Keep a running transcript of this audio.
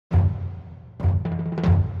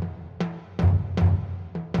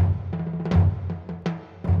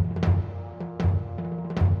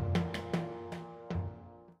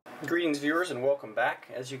Greetings viewers and welcome back.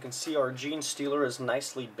 As you can see, our Gene Stealer is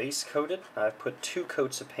nicely base coated. I've put 2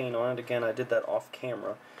 coats of paint on it. Again, I did that off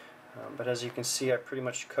camera. But as you can see, I pretty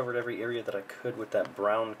much covered every area that I could with that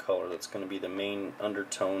brown color that's going to be the main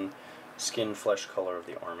undertone skin flesh color of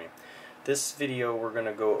the Army. This video we're going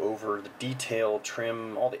to go over the detail,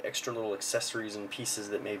 trim, all the extra little accessories and pieces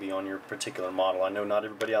that may be on your particular model. I know not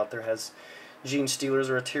everybody out there has Gene Stealers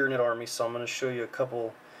or a Tyranid Army, so I'm going to show you a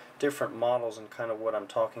couple different models and kind of what I'm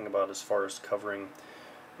talking about as far as covering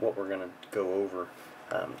what we're going to go over.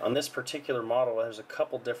 On this particular model, there's a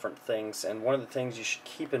couple different things, and one of the things you should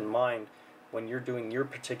keep in mind when you're doing your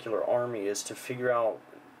particular army is to figure out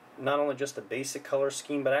not only just the basic color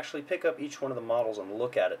scheme, but actually pick up each one of the models and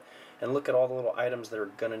look at it, and look at all the little items that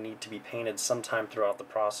are going to need to be painted sometime throughout the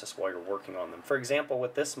process while you're working on them. For example,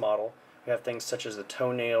 with this model, we have things such as the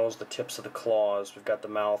toenails, the tips of the claws, we've got the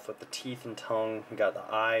mouth with the teeth and tongue, we've got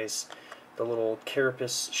the eyes, the little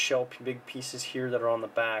carapace shell big pieces here that are on the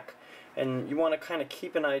back. And you want to kind of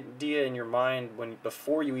keep an idea in your mind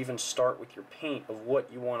before you even start with your paint of what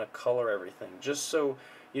you want to color everything, just so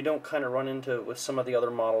you don't kind of run into, with some of the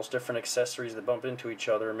other models, different accessories that bump into each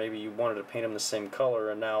other. Maybe you wanted to paint them the same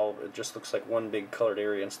color and now it just looks like one big colored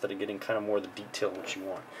area instead of getting kind of more of the detail that you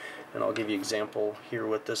want. And I'll give you an example here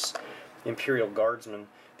with this Imperial Guardsman.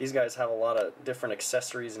 These guys have a lot of different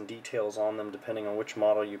accessories and details on them depending on which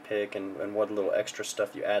model you pick and what little extra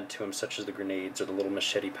stuff you add to them, such as the grenades or the little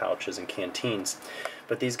machete pouches and canteens.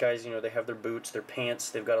 But these guys, you know, they have their boots, their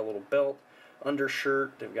pants, they've got a little belt,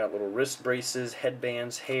 undershirt, they've got little wrist braces,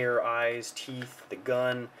 headbands, hair, eyes, teeth, the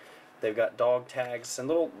gun, they've got dog tags, and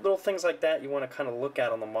little things like that you want to kind of look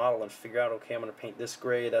at on the model and figure out, okay, I'm going to paint this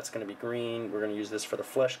gray, that's going to be green, we're going to use this for the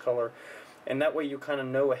flesh color. And that way you kind of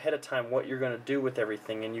know ahead of time what you're going to do with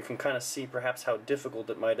everything, and you can kind of see perhaps how difficult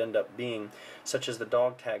it might end up being, such as the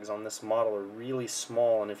dog tags on this model are really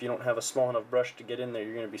small, and if you don't have a small enough brush to get in there,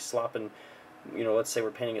 you're going to be slopping, you know, let's say we're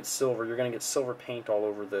painting it silver, you're going to get silver paint all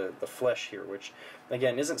over the flesh here, which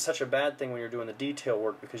again isn't such a bad thing when you're doing the detail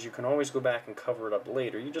work, because you can always go back and cover it up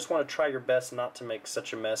later. You just want to try your best not to make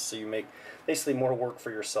such a mess so you make basically more work for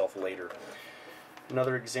yourself later.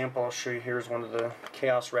 Another example I'll show you here is one of the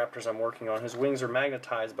Chaos Raptors I'm working on. His wings are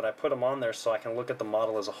magnetized, but I put them on there so I can look at the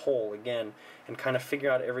model as a whole again and kind of figure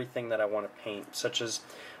out everything that I want to paint, such as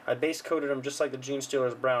I base coated him just like the Gene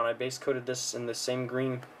Stealer's brown. I base coated this in the same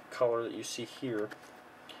green color that you see here,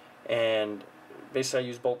 and basically I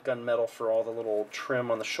use bolt gun metal for all the little trim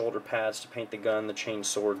on the shoulder pads to paint the gun, the chain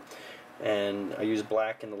sword, and I use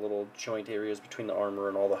black in the little joint areas between the armor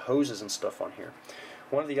and all the hoses and stuff on here.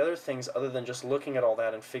 One of the other things, other than just looking at all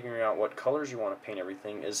that and figuring out what colors you want to paint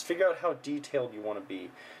everything, is figure out how detailed you want to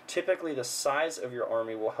be. Typically the size of your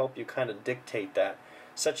army will help you kind of dictate that.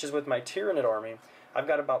 Such as with my Tyranid army, I've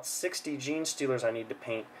got about 60 Gene Stealers I need to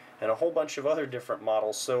paint and a whole bunch of other different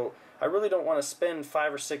models, so I really don't want to spend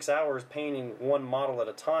 5 or 6 hours painting one model at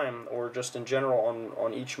a time, or just in general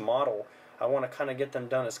on each model. I want to kind of get them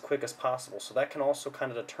done as quick as possible, so that can also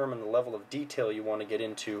kind of determine the level of detail you want to get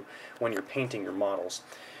into when you're painting your models.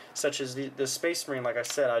 Such as the Space Marine, like I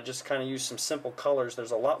said, I just kind of use some simple colors. There's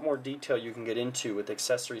a lot more detail you can get into with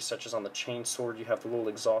accessories, such as on the chain sword you have the little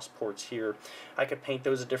exhaust ports here. I could paint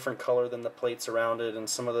those a different color than the plates around it, and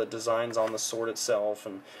some of the designs on the sword itself,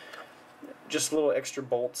 and just little extra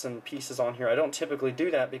bolts and pieces on here. I don't typically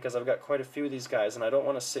do that because I've got quite a few of these guys, and I don't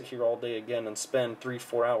want to sit here all day again and spend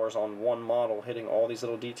 3-4 hours on one model hitting all these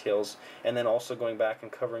little details, and then also going back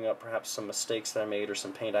and covering up perhaps some mistakes that I made or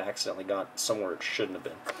some paint I accidentally got somewhere it shouldn't have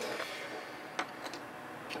been.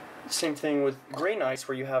 Same thing with Grey Knights,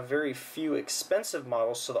 where you have very few expensive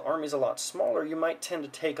models, so the army's a lot smaller. You might tend to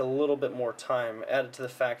take a little bit more time, added to the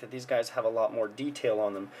fact that these guys have a lot more detail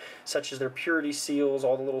on them, such as their purity seals,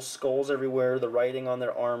 all the little skulls everywhere, the writing on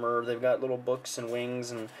their armor, they've got little books and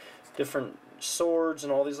wings and different swords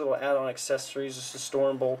and all these little add-on accessories, just the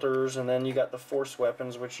storm bolters, and then you got the force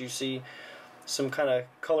weapons, which you see some kind of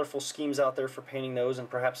colorful schemes out there for painting those, and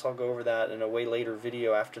perhaps I'll go over that in a way later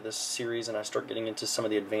video after this series and I start getting into some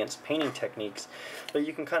of the advanced painting techniques. But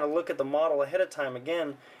you can kind of look at the model ahead of time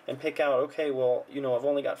again and pick out, okay, well, you know, I've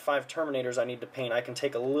only got 5 Terminators I need to paint. I can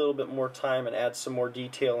take a little bit more time and add some more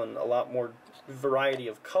detail and a lot more variety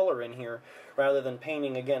of color in here, rather than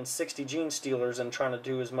painting, again, 60 Gene Stealers and trying to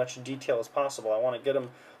do as much detail as possible. I want to get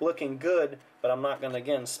them looking good, but I'm not going to,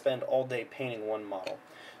 again, spend all day painting one model.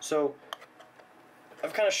 So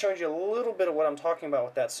I've kind of showed you a little bit of what I'm talking about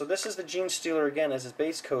with that. So this is the Gene Stealer again, as it's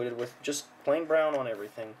base coated with just plain brown on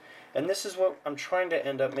everything. And this is what I'm trying to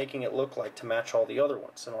end up making it look like to match all the other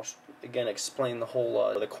ones. And I'll again explain the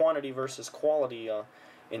whole the quantity versus quality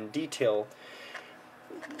in detail.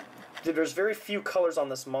 there's very few colors on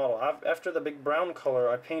this model. After the big brown color,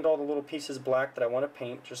 I paint all the little pieces black that I want to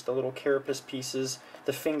paint, just the little carapace pieces,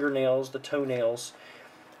 the fingernails, the toenails,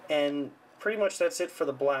 and pretty much that's it for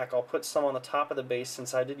the black. I'll put some on the top of the base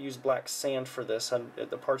since I did use black sand for this.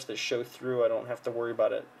 The parts that show through, I don't have to worry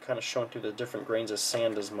about it kind of showing through the different grains of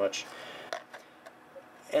sand as much.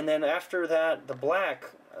 And then after that, the black,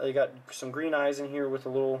 I got some green eyes in here with a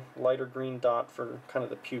little lighter green dot for kind of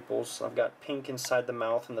the pupils. I've got pink inside the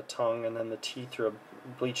mouth and the tongue, and then the teeth are a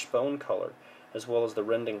bleached bone color, as well as the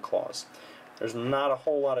rending claws. There's not a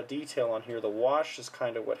whole lot of detail on here. The wash is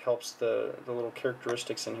kind of what helps the little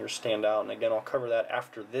characteristics in here stand out. And again, I'll cover that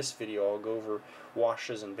after this video. I'll go over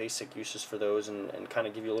washes and basic uses for those and kind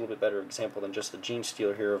of give you a little bit better example than just the Gene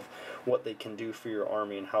Stealer here of what they can do for your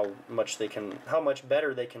army and how much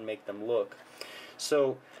better they can make them look.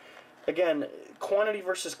 So again, quantity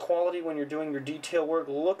versus quality when you're doing your detail work.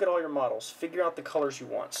 Look at all your models. Figure out the colors you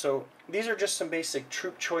want. So these are just some basic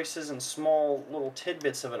troop choices and small little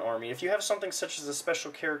tidbits of an army. If you have something such as a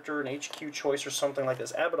special character, an HQ choice, or something like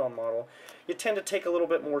this Abaddon model, you tend to take a little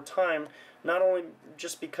bit more time, not only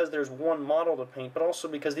just because there's one model to paint, but also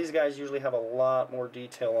because these guys usually have a lot more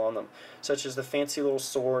detail on them, such as the fancy little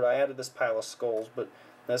sword. I added this pile of skulls, but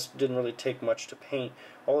that didn't really take much to paint.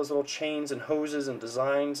 All those little chains and hoses and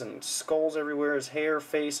designs and skulls everywhere, his hair,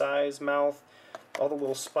 face, eyes, mouth, all the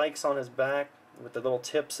little spikes on his back with the little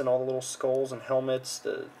tips and all the little skulls and helmets,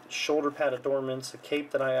 the shoulder pad adornments, the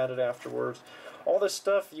cape that I added afterwards. All this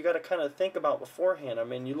stuff you got to kind of think about beforehand. I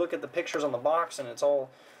mean, you look at the pictures on the box and it's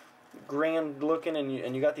all grand looking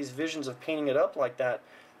and you got these visions of painting it up like that.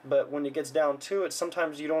 But when it gets down to it,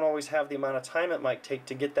 sometimes you don't always have the amount of time it might take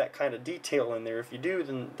to get that kind of detail in there. If you do,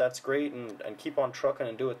 then that's great, and keep on trucking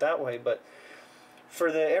and do it that way. But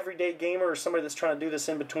for the everyday gamer or somebody that's trying to do this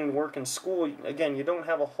in between work and school, again, you don't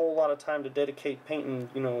have a whole lot of time to dedicate painting,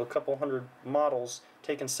 you know, a couple hundred models,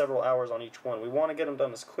 taking several hours on each one. We want to get them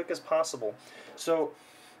done as quick as possible. So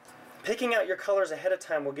picking out your colors ahead of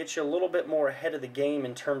time will get you a little bit more ahead of the game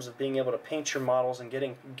in terms of being able to paint your models and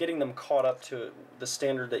getting them caught up to the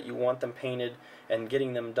standard that you want them painted and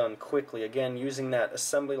getting them done quickly. Again, using that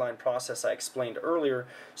assembly line process I explained earlier.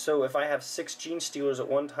 So if I have 6 Gene Stealers at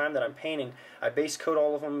one time that I'm painting, I base coat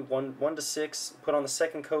all of them 1 to 6, put on the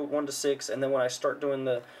second coat 1 to 6, and then when I start doing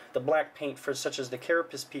the black paint for such as the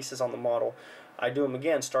carapace pieces on the model, I do them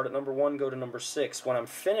again, start at number 1, go to number 6. When I'm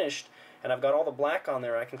finished, and I've got all the black on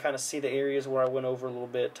there, I can kind of see the areas where I went over a little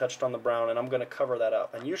bit, touched on the brown, and I'm going to cover that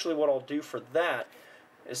up. And usually what I'll do for that,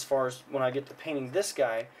 as far as when I get to painting this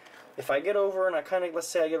guy, if I get over and I kind of, let's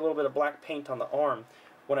say I get a little bit of black paint on the arm,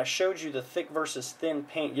 when I showed you the thick versus thin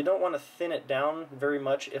paint, you don't want to thin it down very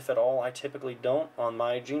much, if at all. I typically don't. On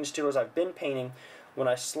my Gene Stealers I've been painting, when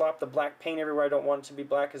I slop the black paint everywhere I don't want it to be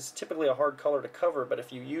black, is typically a hard color to cover, but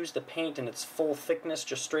if you use the paint in its full thickness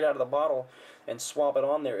just straight out of the bottle and swab it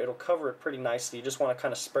on there, it'll cover it pretty nicely. You just want to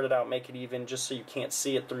kind of spread it out, make it even, just so you can't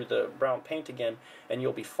see it through the brown paint again, and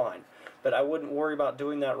you'll be fine. But I wouldn't worry about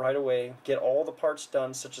doing that right away. Get all the parts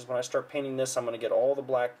done, such as when I start painting this, I'm going to get all the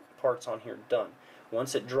black parts on here done.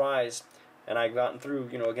 Once it dries, and I've gotten through,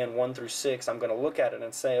 you know, again, 1 through 6, I'm going to look at it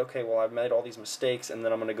and say, okay, well, I've made all these mistakes, and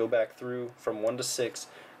then I'm going to go back through from 1 to 6,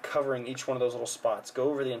 covering each one of those little spots. Go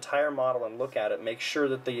over the entire model and look at it. Make sure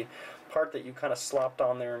that the part that you kind of slopped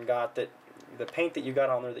on there and got, that the paint that you got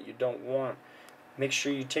on there that you don't want, make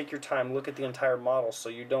sure you take your time, look at the entire model, so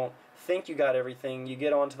you don't think you got everything. You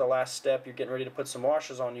get on to the last step, you're getting ready to put some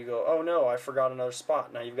washes on, you go, oh no, I forgot another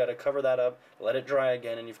spot. Now you've got to cover that up, let it dry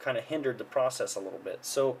again, and you've kind of hindered the process a little bit.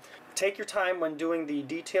 So take your time when doing the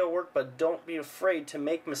detail work, but don't be afraid to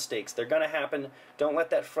make mistakes. They're going to happen. Don't let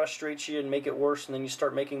that frustrate you and make it worse, and then you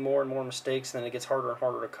start making more and more mistakes, and then it gets harder and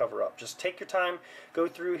harder to cover up. Just take your time, go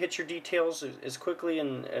through, hit your details as quickly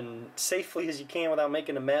and safely as you can without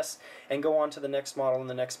making a mess, and go on to the next model and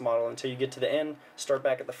the next model until you get to the end. Start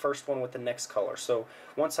back at the first one with the next color. So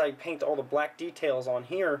once I paint all the black details on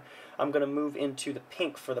here, I'm going to move into the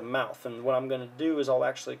pink for the mouth, and what I'm going to do is I'll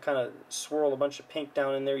actually kind of swirl a bunch of pink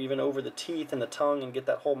down in there, even over the teeth and the tongue, and get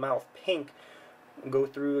that whole mouth pink. Go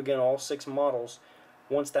through again all 6 models.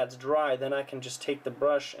 Once that's dry, then I can just take the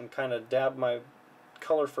brush and kind of dab my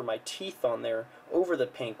color for my teeth on there over the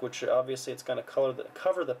pink, which obviously it's going to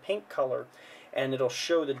cover the pink color, and it'll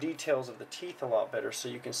show the details of the teeth a lot better, so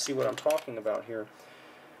you can see what I'm talking about here.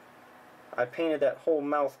 I painted that whole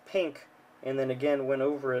mouth pink, and then again went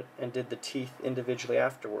over it and did the teeth individually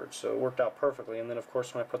afterwards, so it worked out perfectly. And then of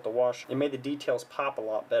course when I put the wash, it made the details pop a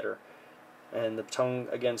lot better, and the tongue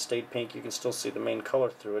again stayed pink. You can still see the main color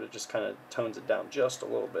through it. It just kind of tones it down just a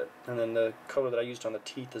little bit, and then the color that I used on the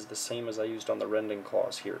teeth is the same as I used on the rending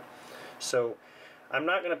claws here. So I'm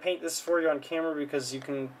not going to paint this for you on camera because you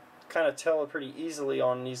can kind of tell pretty easily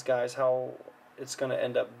on these guys how it's going to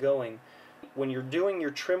end up going. When you're doing your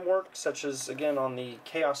trim work, such as again on the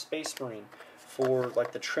Chaos Space Marine, for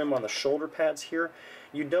like the trim on the shoulder pads here,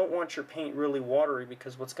 you don't want your paint really watery,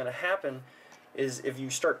 because what's going to happen is if you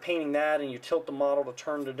start painting that and you tilt the model to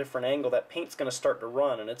turn to a different angle, that paint's going to start to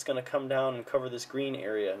run and it's going to come down and cover this green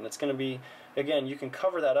area, and it's going to be, again, you can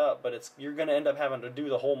cover that up, but you're going to end up having to do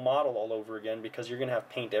the whole model all over again because you're going to have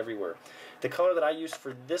paint everywhere. The color that I used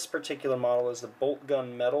for this particular model is the Bolt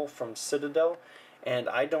Gun Metal from Citadel, and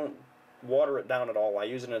I don't water it down at all. I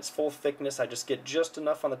use it in its full thickness. I just get just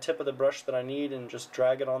enough on the tip of the brush that I need and just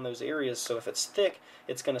drag it on those areas, so if it's thick,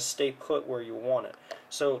 it's going to stay put where you want it.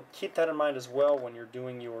 So keep that in mind as well when you're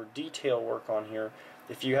doing your detail work on here.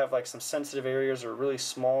 If you have like some sensitive areas or really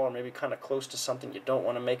small or maybe kind of close to something you don't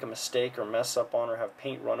want to make a mistake or mess up on or have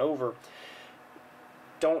paint run over,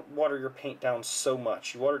 don't water your paint down so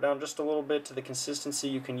much. You water it down just a little bit to the consistency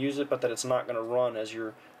you can use it, but that it's not going to run as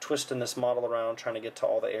you're twisting this model around trying to get to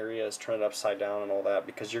all the areas, turn it upside down and all that,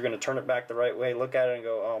 because you're going to turn it back the right way, look at it and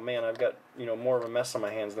go, oh man, I've got, you know, more of a mess on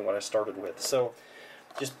my hands than what I started with. So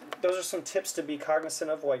just those are some tips to be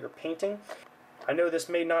cognizant of while you're painting. I know this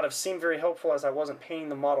may not have seemed very helpful as I wasn't painting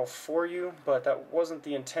the model for you, but that wasn't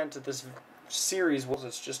the intent of this series.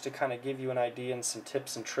 It's just to kind of give you an idea and some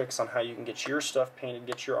tips and tricks on how you can get your stuff painted,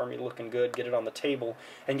 get your army looking good, get it on the table,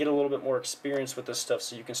 and get a little bit more experience with this stuff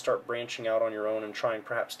so you can start branching out on your own and trying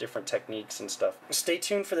perhaps different techniques and stuff. Stay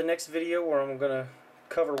tuned for the next video where I'm going to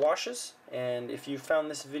cover washes, and if you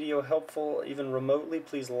found this video helpful even remotely,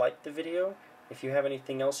 please like the video. If you have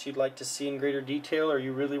anything else you'd like to see in greater detail, or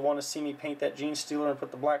you really want to see me paint that Gene Stealer and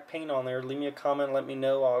put the black paint on there, leave me a comment, let me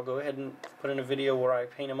know. I'll go ahead and put in a video where I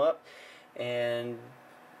paint him up. And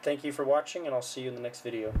thank you for watching, and I'll see you in the next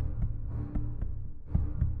video.